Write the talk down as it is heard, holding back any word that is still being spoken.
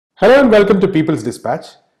Hello and welcome to People's Dispatch.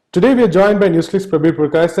 Today we are joined by Newsclick's Prabir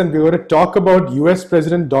Purkayastha and we're going to talk about US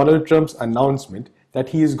President Donald Trump's announcement that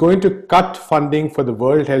he is going to cut funding for the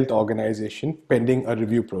World Health Organization pending a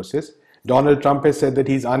review process. Donald Trump has said that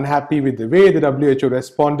he's unhappy with the way the WHO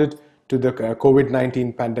responded to the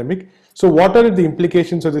COVID-19 pandemic. So what are the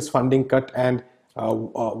implications of this funding cut and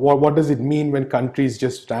what does it mean when countries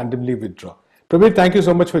just randomly withdraw? Prabir, thank you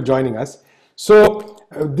so much for joining us. So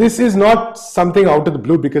this is not something out of the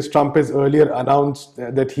blue because Trump has earlier announced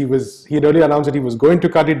that he was going to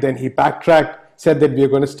cut it, then he backtracked, said that we are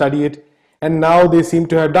going to study it, and now they seem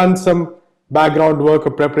to have done some background work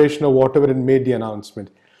or preparation or whatever and made the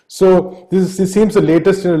announcement. So this seems the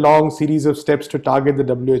latest in a long series of steps to target the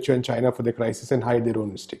WHO and China for the crisis and hide their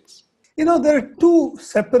own mistakes. You know, there are two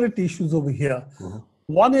separate issues over here.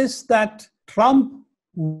 One is that Trump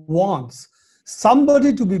wants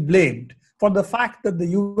somebody to be blamed for the fact that the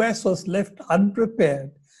US was left unprepared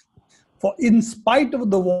in spite of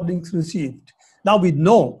the warnings received. Now we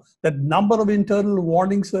know that number of internal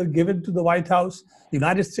warnings were given to the White House. The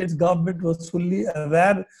United States government was fully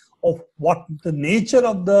aware of what the nature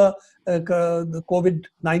of the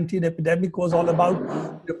COVID-19 epidemic was all about.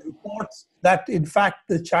 The reports that in fact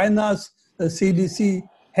the China's CDC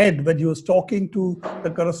head, when he was talking to the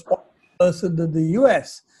corresponding person in the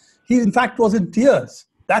US, he in fact was in tears.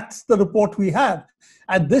 That's the report we have.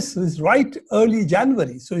 And this is right early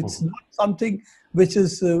January. So it's not something which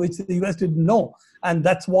the US didn't know. And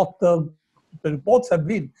that's what the reports have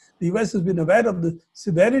been. The US has been aware of the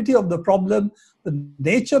severity of the problem, the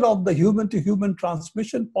nature of the human-to-human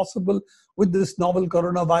transmission possible with this novel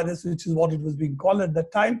coronavirus, which is what it was being called at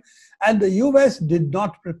that time. And the US did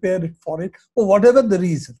not prepare it for whatever the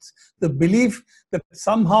reasons. The belief that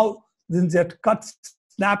somehow since they had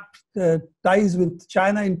snapped ties with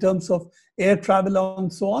China in terms of air travel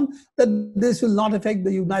and so on, that this will not affect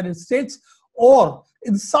the United States, or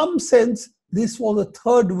in some sense, this was a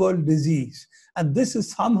third world disease. And this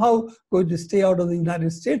is somehow going to stay out of the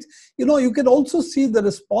United States. You know, you can also see the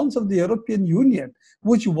response of the European Union,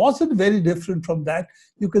 which wasn't very different from that.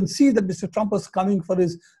 You can see that Mr. Trump was coming for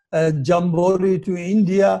his jamboree to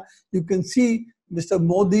India. You can see Mr.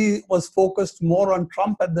 Modi was focused more on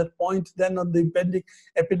Trump at that point than on the impending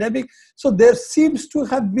epidemic. So there seems to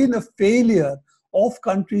have been a failure of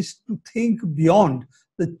countries to think beyond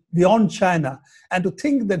China and to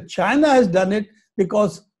think that China has done it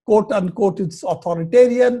because, quote unquote, it's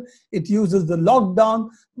authoritarian, it uses the lockdown,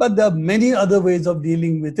 but there are many other ways of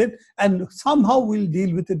dealing with it, and somehow we'll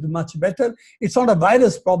deal with it much better. It's not a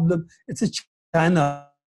virus problem, it's a China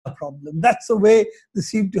problem. That's the way they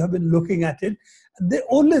seem to have been looking at it.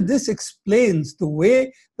 Only this explains the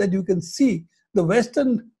way that you can see the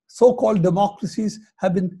Western so-called democracies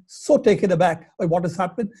have been so taken aback by what has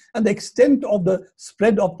happened and the extent of the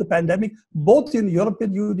spread of the pandemic, both in the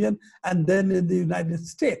European Union and then in the United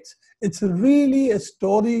States. It's really a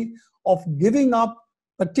story of giving up,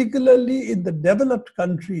 particularly in the developed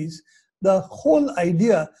countries, the whole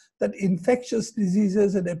idea that infectious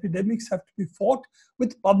diseases and epidemics have to be fought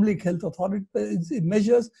with public health authority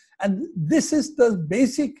measures. And this is the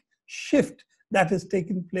basic shift that has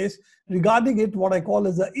taken place regarding it, what I call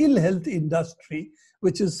as the ill health industry,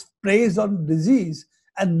 which is praised on disease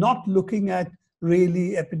and not looking at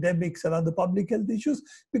really epidemics and other public health issues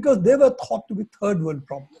because they were thought to be third world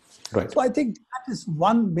problems. Right. So I think that is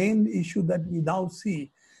one main issue that we now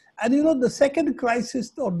see. And you know, the second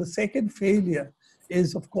crisis or the second failure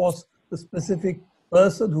is, of course, the specific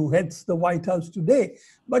person who heads the White House today.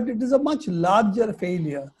 But it is a much larger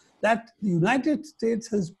failure that the United States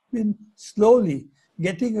has been slowly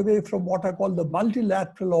getting away from what I call the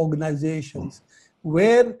multilateral organizations,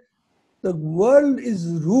 where the world is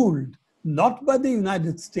ruled not by the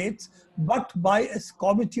United States, but by a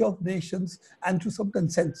committee of nations and to some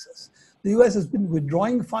consensus. The US has been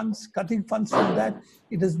withdrawing funds, cutting funds from that.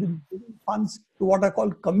 It has been giving funds to what I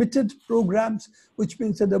call committed programs, which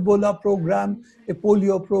means an Ebola program, a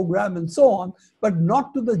polio program, and so on, but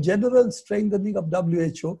not to the general strengthening of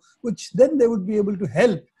WHO, which then they would be able to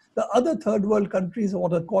help the other third world countries, or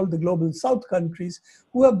what are called the global south countries,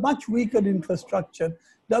 who have much weaker infrastructure.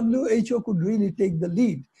 WHO could really take the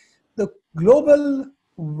lead. The global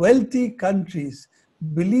wealthy countries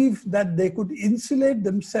believe that they could insulate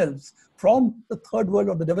themselves from the third world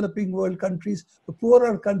or the developing world countries, the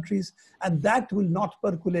poorer countries, and that will not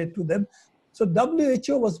percolate to them. So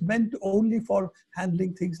WHO was meant only for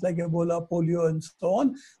handling things like Ebola, polio, and so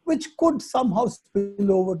on, which could somehow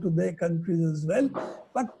spill over to their countries as well.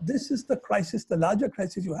 But this is the crisis, the larger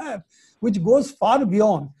crisis you have, which goes far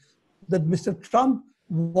beyond that Mr. Trump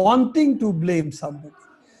wanting to blame somebody.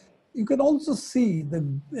 you can also see the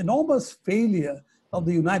enormous failure of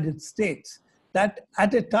the United States, that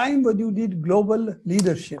at a time when you need global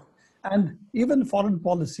leadership and even foreign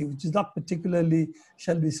policy, which is not particularly,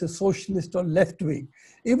 shall we say, socialist or left-wing,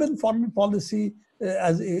 even foreign policy,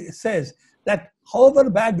 as it says, that however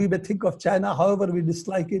bad we may think of China, however we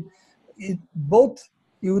dislike it, both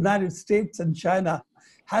United States and China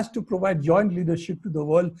has to provide joint leadership to the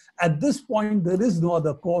world. At this point, there is no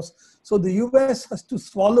other course. So the US has to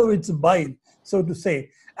swallow its bile, so to say,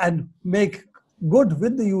 and make good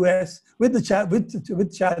with the US, with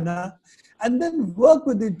China, and then work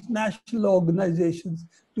with the international organizations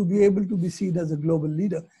to be able to be seen as a global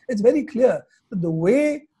leader. It's very clear that the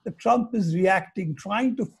way that Trump is reacting,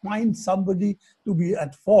 trying to find somebody to be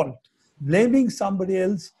at fault, blaming somebody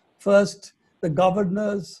else, first the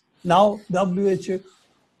governors, now WHO,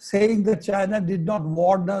 saying that China did not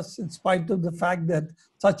warn us in spite of the fact that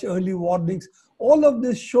such early warnings. All of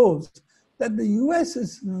this shows that the US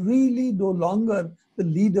is really no longer the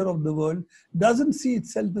leader of the world, doesn't see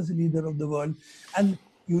itself as a leader of the world. And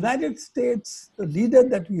United States, the leader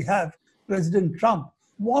that we have, President Trump,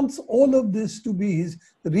 wants all of this to be his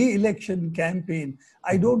re-election campaign.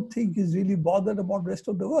 I don't think he's really bothered about the rest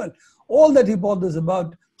of the world. All that he bothers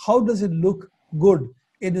about, how does it look good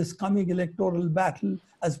in his coming electoral battle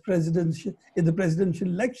as in the presidential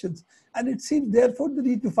elections. And it seems, therefore, the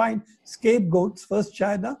need to find scapegoats, first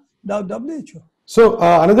China, now WHO. So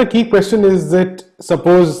another key question is that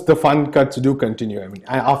suppose the fund cuts do continue. I mean,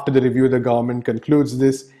 after the review, the government concludes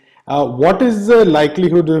this. What is the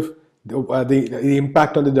likelihood of the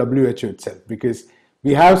impact on the WHO itself? Because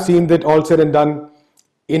we have seen that all said and done,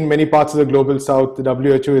 in many parts of the global south, the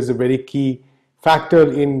WHO is a very key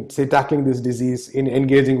factor in, say, tackling this disease, in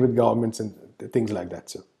engaging with governments and things like that.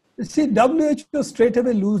 So, you see, WHO straight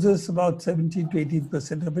away loses about 17 to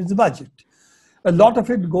 18% of its budget. A lot of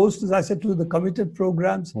it goes, as I said, to the committed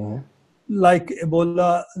programs like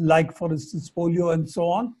Ebola, like, for instance, polio, and so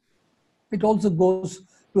on. It also goes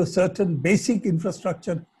to a certain basic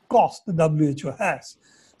infrastructure cost the WHO has.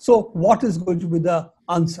 So what is going to be the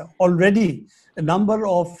answer? Already, a number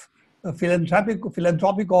of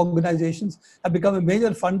philanthropic organizations have become a major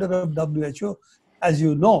funder of WHO. As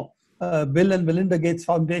you know, Bill and Melinda Gates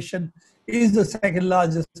Foundation is the second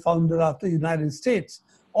largest founder after the United States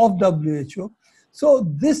of WHO. So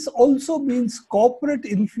this also means corporate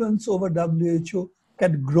influence over WHO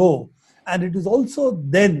can grow. And it is also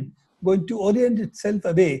then going to orient itself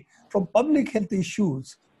away from public health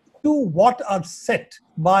issues to what are set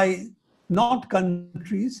by not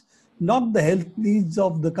countries, not the health needs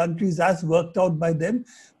of the countries as worked out by them,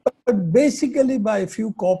 but basically by a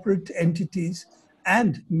few corporate entities,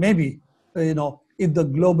 and maybe, if the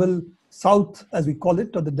global south, as we call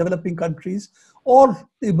it, or the developing countries, or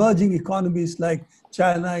emerging economies like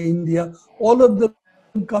China, India, all of them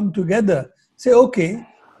come together, say, okay,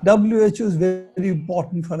 WHO is very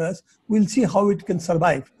important for us. We'll see how it can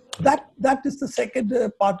survive. That is the second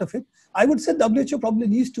part of it. I would say WHO probably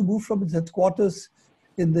needs to move from its headquarters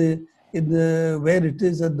in the where it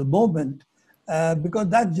is at the moment, because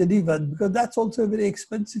that's Geneva, because that's also a very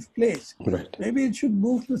expensive place. Right. Maybe it should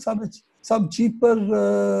move to some cheaper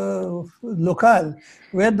locale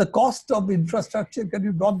where the cost of infrastructure can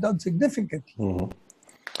be brought down significantly. Mm-hmm.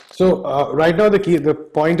 So right now the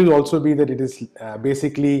point will also be that it is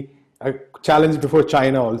basically a challenge before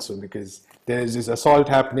China also, because there is this assault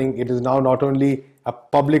happening. It is now not only a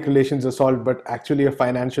public relations assault, but actually a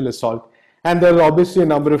financial assault. And there are obviously a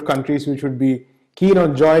number of countries which would be keen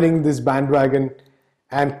on joining this bandwagon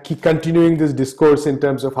and keep continuing this discourse in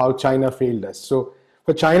terms of how China failed us. So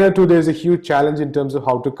for China too, there's a huge challenge in terms of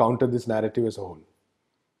how to counter this narrative as a whole.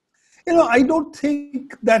 I don't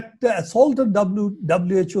think that the assault on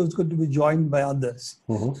WHO is going to be joined by others.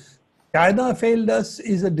 Mm-hmm. China failed us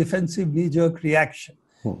is a defensive knee-jerk reaction.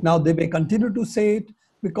 Mm-hmm. Now, they may continue to say it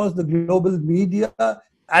because the global media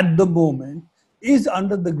at the moment is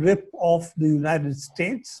under the grip of the United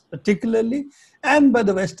States, particularly, and by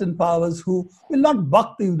the Western powers who will not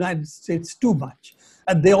buck the United States too much.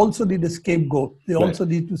 And they also need a scapegoat. They also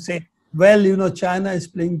need to say, well, China is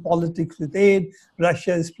playing politics with aid,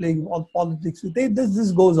 Russia is playing politics with aid,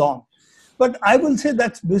 this goes on. But I will say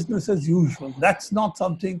that's business as usual. That's not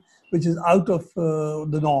something which is out of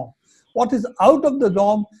the norm. What is out of the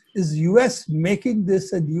norm is US making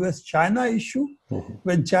this a US-China issue,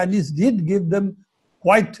 when Chinese did give them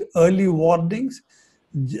quite early warnings.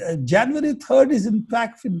 January 3rd is in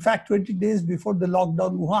fact 20 days before the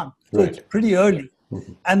lockdown Wuhan. So it's pretty early.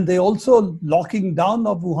 And they also locking down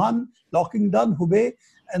of Wuhan, locking down Hubei,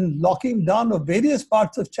 and locking down of various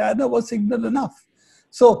parts of China was signal enough.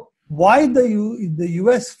 So Why the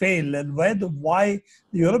US failed and why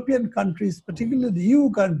the European countries, particularly the EU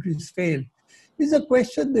countries, failed is a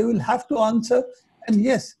question they will have to answer. And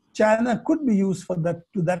yes, China could be used for that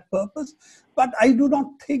to that purpose, but I do not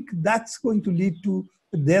think that's going to lead to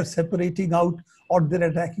their separating out or their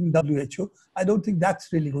attacking WHO. I don't think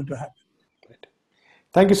that's really going to happen. Right.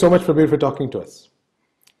 Thank you so much, Prabir, for talking to us.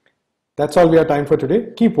 That's all we have time for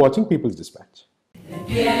today. Keep watching People's Dispatch.